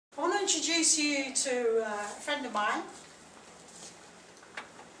introduce you to a friend of mine.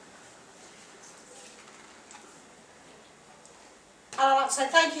 I'd like to say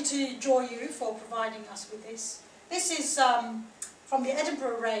thank you to Joyou for providing us with this. This is from the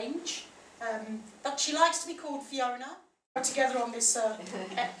Edinburgh range, but she likes to be called Fiona. We're together on this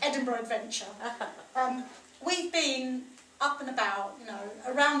Edinburgh adventure. We've been up and about, you know,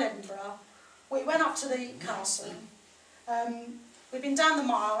 around Edinburgh. We went up to the castle. We've been down the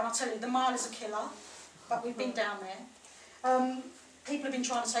mile, and I'll tell you, the mile is a killer, but we've been down there. People have been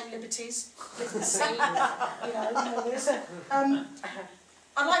trying to take liberties with the sea, you know, and all this.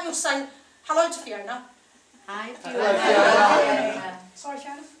 I'd like you to say hello to Fiona. Hi, Fiona. Hello, Fiona. Sorry,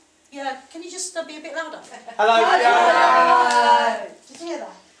 Fiona. Yeah, can you just be a bit louder? Hello, Fiona. Did you hear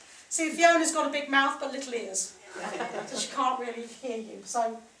that? See, Fiona's got a big mouth but little ears, so she can't really hear you.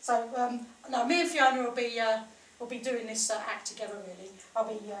 So no, me and Fiona will be doing this act together. Really, I'll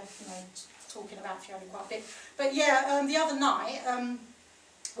be, you know, talking about Fiona quite a bit. But yeah, the other night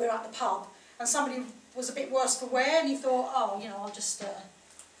we were at the pub, and somebody was a bit worse for wear, and he thought, oh, you know, I'll just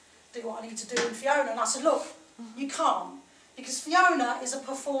do what I need to do with Fiona. And I said, look, you can't, because Fiona is a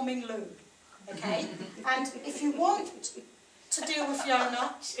performing loo, okay? And if you want to deal with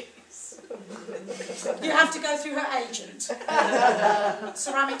Fiona, you have to go through her agent.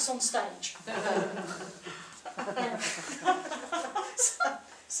 Ceramics on stage. Yeah.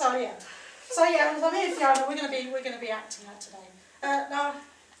 So yeah, me and Fiona, we're going to be acting that today. Now,